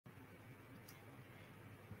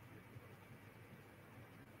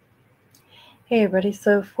Hey everybody,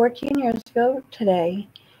 so 14 years ago today,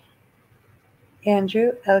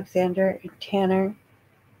 Andrew, Alexander, and Tanner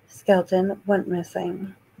Skelton went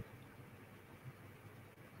missing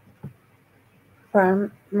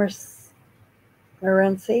from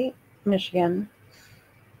Morenci, Michigan.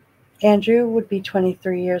 Andrew would be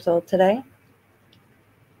 23 years old today.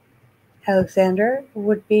 Alexander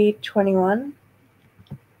would be 21,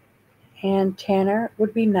 and Tanner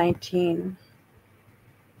would be 19.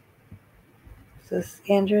 This is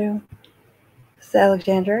Andrew, this is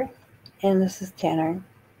Alexander, and this is Tanner.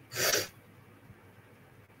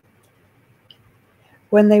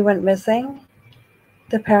 When they went missing,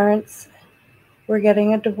 the parents were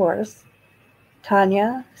getting a divorce.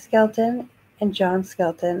 Tanya Skelton and John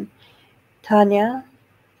Skelton. Tanya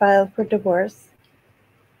filed for divorce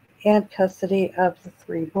and custody of the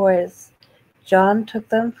 3 boys. John took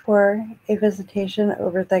them for a visitation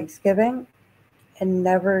over Thanksgiving and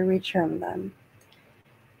never returned them.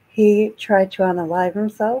 He tried to unalive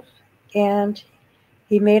himself, and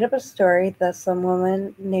he made up a story that some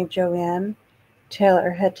woman named Joanne Taylor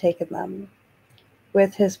had taken them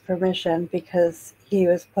with his permission because he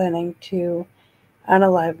was planning to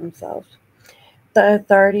unalive himself. The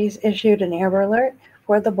authorities issued an Amber Alert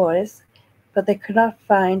for the boys, but they could not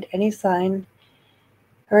find any sign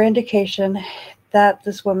or indication that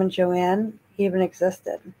this woman Joanne even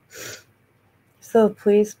existed. So the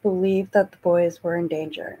police believed that the boys were in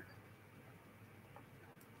danger.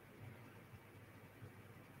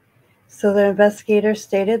 So the investigators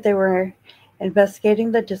stated they were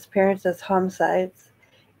investigating the disappearance as homicides,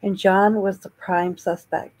 and John was the prime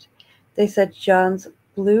suspect. They said John's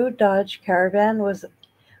blue Dodge Caravan was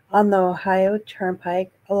on the Ohio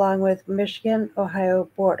Turnpike along with Michigan-Ohio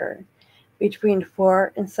border between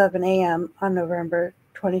 4 and 7 a.m. on November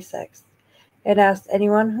 26th, and asked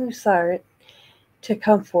anyone who saw it to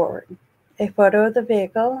come forward. A photo of the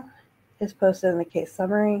vehicle is posted in the case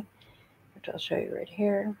summary, which I'll show you right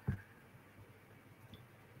here.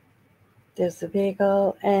 There's the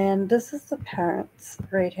vehicle, and this is the parents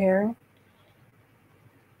right here,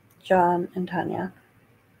 John and Tanya.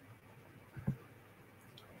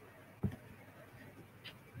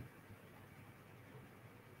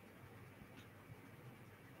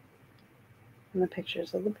 And the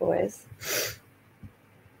pictures of the boys.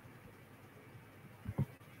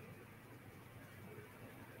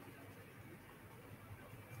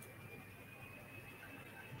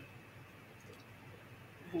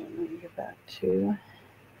 And let me get back to.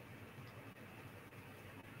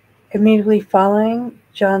 Immediately following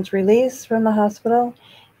John's release from the hospital,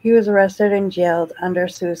 he was arrested and jailed under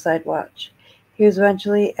suicide watch. He was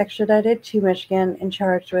eventually extradited to Michigan and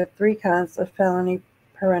charged with 3 counts of felony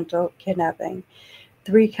parental kidnapping,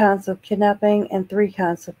 3 counts of kidnapping, and 3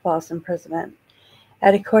 counts of false imprisonment.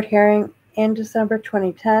 At a court hearing in December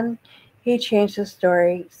 2010, he changed his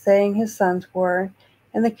story, saying his sons were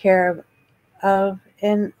in the care of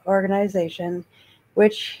an organization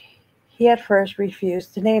which he at first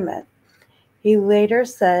refused to name it. He later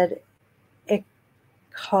said it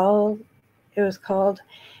was called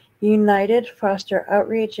United Foster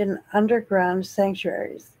Outreach and Underground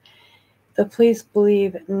Sanctuaries. The police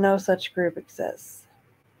believe no such group exists.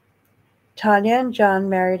 Tanya and John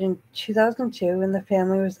married in 2002, and the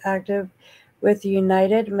family was active with the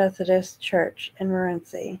United Methodist Church in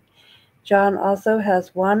Morenci. John also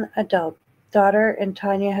has 1 adult daughter, and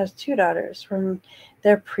Tanya has 2 daughters from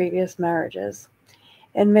their previous marriages.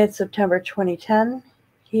 In mid-September 2010,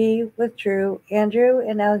 he withdrew Andrew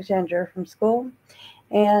and Alexander from school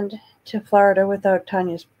and to Florida without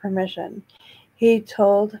Tanya's permission. He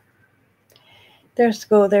told their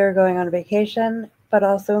school they were going on vacation, but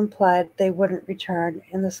also implied they wouldn't return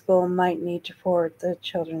and the school might need to forward the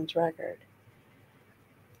children's record.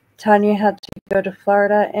 Tanya had to go to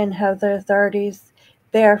Florida and have the authorities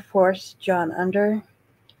there force John under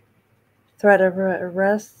threat of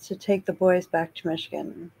arrest to take the boys back to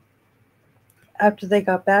Michigan. After they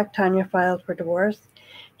got back, Tanya filed for divorce.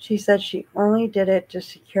 She said she only did it to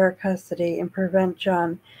secure custody and prevent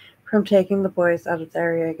John from taking the boys out of the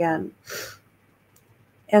area again,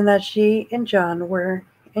 and that she and John were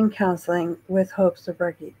in counseling with hopes of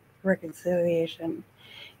reconciliation.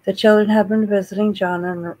 The children have been visiting John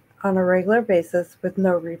on a regular basis with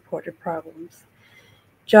no reported problems.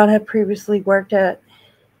 John had previously worked at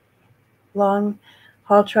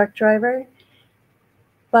long-haul truck driver,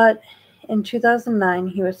 but in 2009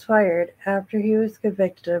 he was fired after he was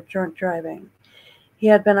convicted of drunk driving. He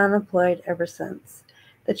had been unemployed ever since.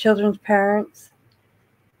 The children's parents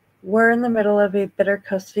were in the middle of a bitter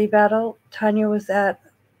custody battle. Tanya was at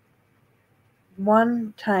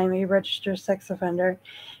one time a registered sex offender,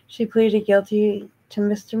 she pleaded guilty to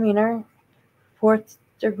misdemeanor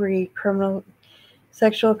fourth-degree criminal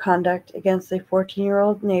sexual conduct against a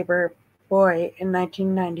 14-year-old neighbor boy in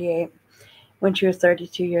 1998 when she was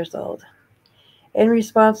 32 years old. In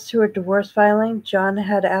response to a divorce filing, John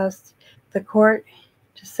had asked the court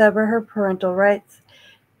to sever her parental rights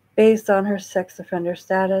based on her sex offender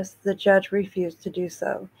status. The judge refused to do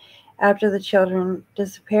so. After the children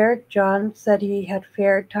disappeared, John said he had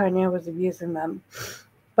feared Tanya was abusing them,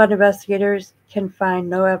 but investigators can find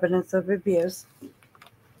no evidence of abuse.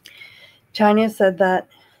 Tanya said that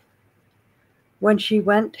when she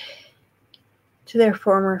went to their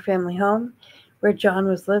former family home, where John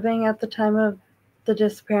was living at the time of the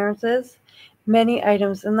disappearances, many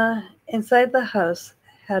items inside the house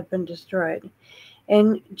had been destroyed.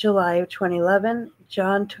 In July of 2011,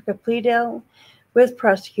 John took a plea deal with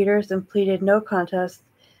prosecutors and pleaded no contest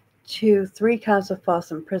to 3 counts of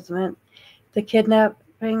false imprisonment. The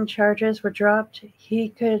kidnapping charges were dropped. He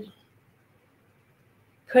could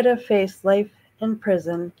have faced life in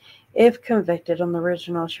prison if convicted on the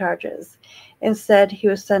original charges. Instead, he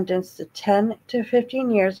was sentenced to 10 to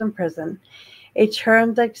 15 years in prison, a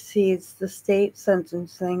term that exceeds the state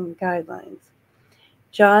sentencing guidelines.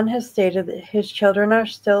 John has stated that his children are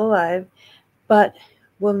still alive, but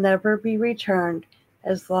will never be returned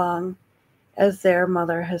as long as their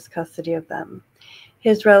mother has custody of them.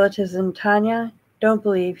 His relatives in Tanya don't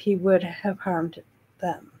believe he would have harmed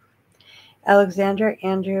them. Alexander,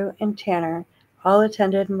 Andrew, and Tanner all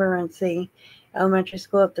attended Morenci Elementary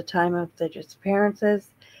School at the time of the disappearances.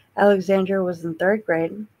 Alexander was in 3rd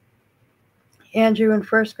grade, Andrew in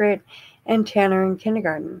 1st grade, and Tanner in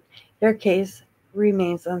kindergarten. Their case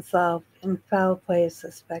remains unsolved and foul play is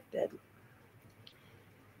suspected.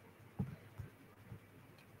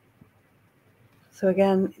 So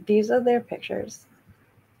again, these are their pictures.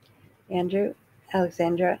 Andrew,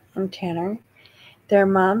 Alexandra, and Tanner. Their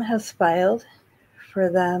mom has filed for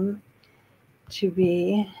them to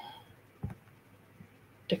be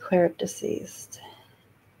declared deceased.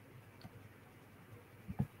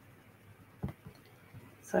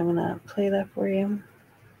 So I'm going to play that for you.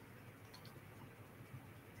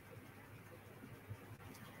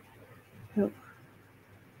 Oh.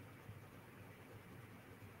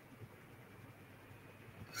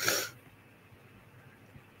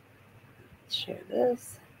 Share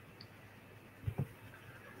this.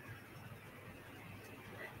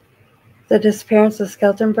 The disappearance of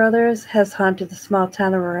Skelton Brothers has haunted the small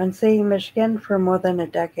town of Morenci, Michigan for more than a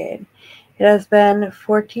decade. It has been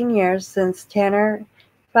 14 years since Tanner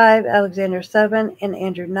 5, Alexander 7, and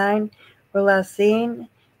Andrew 9 were last seen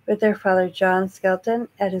with their father John Skelton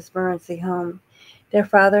at his Morenci home. Their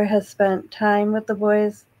father has spent time with the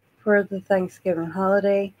boys for the Thanksgiving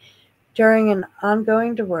holiday. During an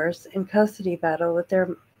ongoing divorce and custody battle with their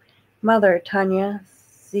mother, Tanya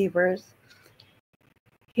Sievers,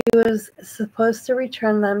 he was supposed to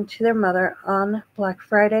return them to their mother on Black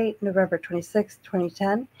Friday, November 26,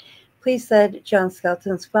 2010. Police said John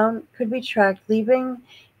Skelton's phone could be tracked leaving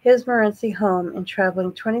his Morenci home and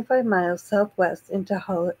traveling 25 miles southwest into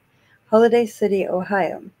Holiday City,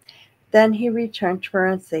 Ohio. Then he returned to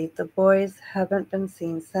Morenci. The boys haven't been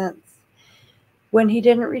seen since. When he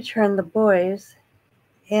didn't return the boys,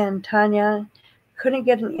 and Tanya couldn't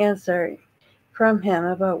get an answer from him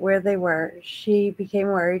about where they were, she became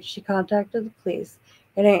worried. She contacted the police,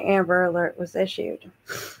 and an Amber Alert was issued.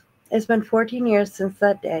 It's been 14 years since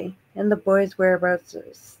that day, and the boys' whereabouts are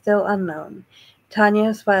still unknown. Tanya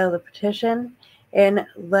has filed a petition in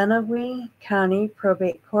Lenawee County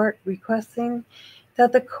Probate Court requesting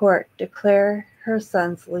that the court declare her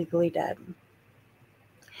sons legally dead.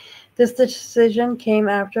 This decision came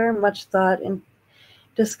after much thought and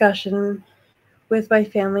discussion with my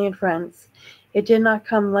family and friends. It did not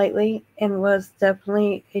come lightly and was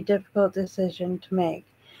definitely a difficult decision to make.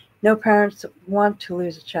 No parents want to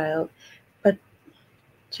lose a child, but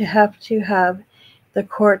to have the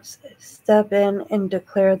courts step in and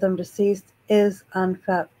declare them deceased is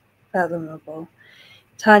unfathomable.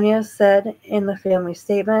 Tanya said in the family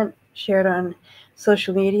statement shared on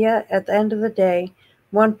social media, "At the end of the day,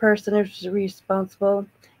 one person is responsible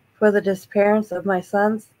for the disappearance of my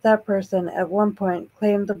sons. That person at one point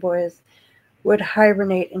claimed the boys would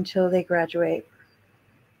hibernate until they graduate.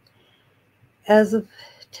 As of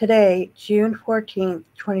today, June 14th,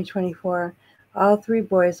 2024, all 3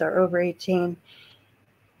 boys are over 18.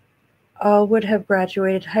 All would have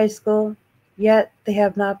graduated high school, yet they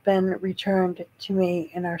have not been returned to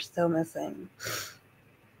me and are still missing."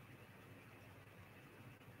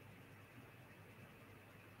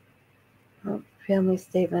 Family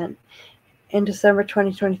statement. In December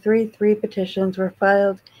 2023, 3 petitions were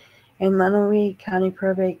filed in Lenawee County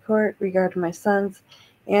Probate Court regarding my sons,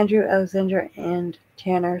 Andrew Alexander and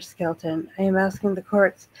Tanner Skelton. I am asking the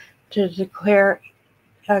courts to declare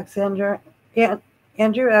Andrew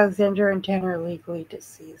Alexander and Tanner legally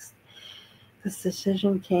deceased. This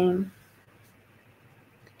decision came.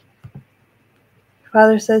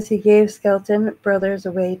 Father says he gave Skelton Brothers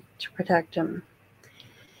away to protect him.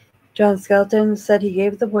 John Skelton said he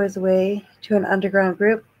gave the boys away to an underground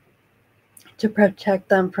group to protect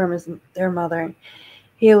them from their mother.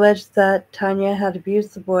 He alleged that Tanya had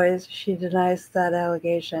abused the boys. She denies that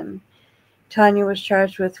allegation. Tanya was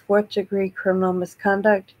charged with 4th-degree criminal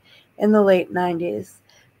misconduct in the late 90s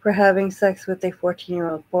for having sex with a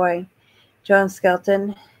 14-year-old boy. John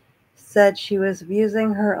Skelton said she was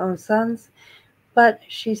abusing her own sons, but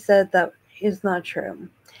she said that is not true.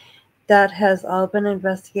 That has all been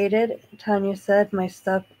investigated. Tanya said, my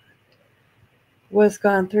stuff was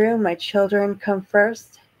gone through. My children come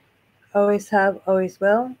first. Always have, always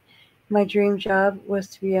will. My dream job was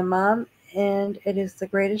to be a mom, and it is the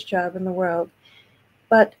greatest job in the world.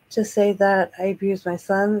 But to say that I abuse my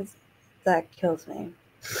sons, that kills me.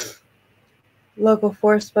 Local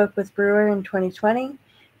 4 spoke with Brewer in 2020,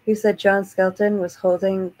 who said John Skelton was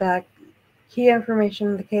holding back key information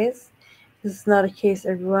in the case. This is not a case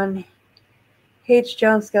everyone hates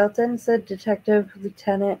John Skelton, said Detective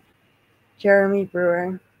Lieutenant Jeremy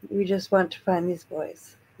Brewer. We just want to find these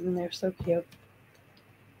boys, and they're so cute.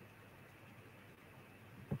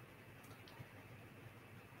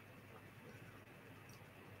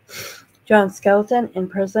 John Skelton in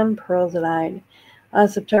prison, parole denied. On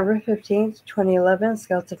September 15, 2011,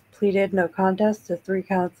 Skelton pleaded no contest to 3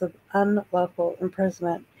 counts of unlawful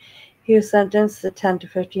imprisonment. He was sentenced to 10 to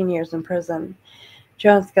 15 years in prison.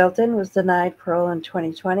 John Skelton was denied parole in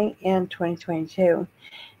 2020 and 2022.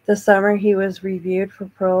 This summer, he was reviewed for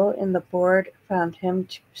parole, and the board found him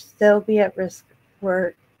to still be at risk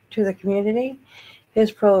to the community.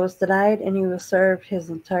 His parole was denied, and he will serve his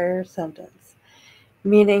entire sentence,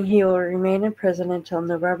 meaning he will remain in prison until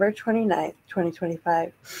November 29,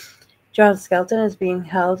 2025. John Skelton is being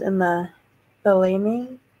held in the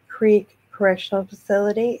Bellamy Creek Correctional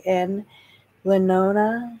Facility in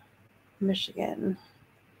Winona, Michigan.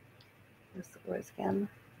 There's the boys again.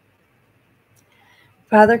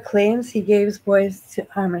 Father claims he gave his boys to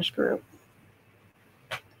Amish group.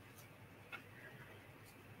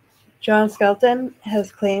 John Skelton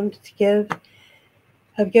has claimed to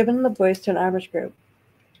have given the boys to an Amish group.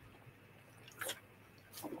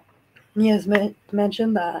 He has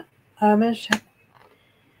mentioned the Amish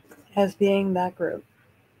as being that group.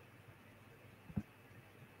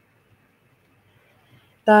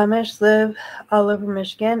 The Amish live all over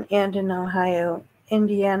Michigan and in Ohio,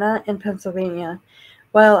 Indiana, and Pennsylvania.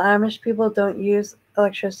 While Amish people don't use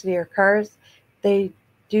electricity or cars, they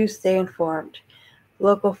do stay informed.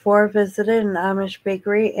 Local 4 visited an Amish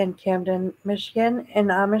bakery in Camden, Michigan. An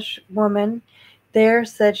Amish woman there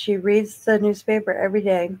said she reads the newspaper every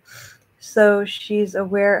day, so she's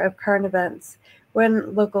aware of current events.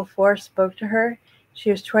 When Local 4 spoke to her,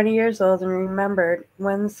 she was 20 years old and remembered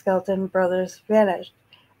when the Skelton brothers vanished.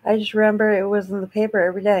 I just remember it was in the paper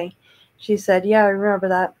every day. She said, yeah, I remember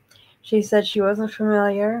that. She said she wasn't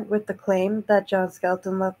familiar with the claim that John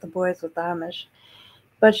Skelton left the boys with the Amish,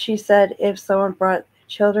 but she said if someone brought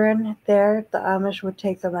children there, the Amish would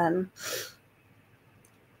take them in.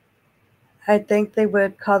 I think they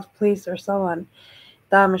would call the police or someone,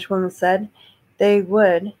 the Amish woman said. They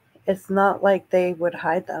would. It's not like they would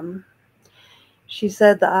hide them. She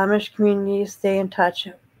said the Amish communities stay in touch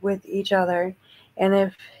with each other, and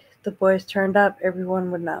if the boys turned up, everyone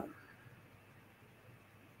would know.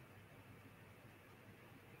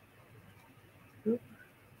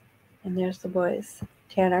 And there's the boys,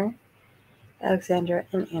 Tanner, Alexander,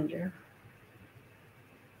 and Andrew.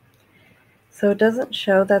 So it doesn't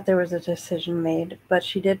show that there was a decision made, but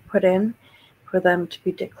she did put in for them to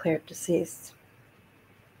be declared deceased.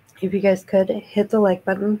 If you guys could hit the like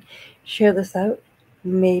button, share this out,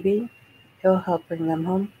 maybe it'll help bring them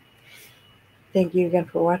home. Thank you again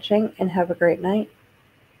for watching, and have a great night.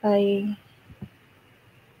 Bye.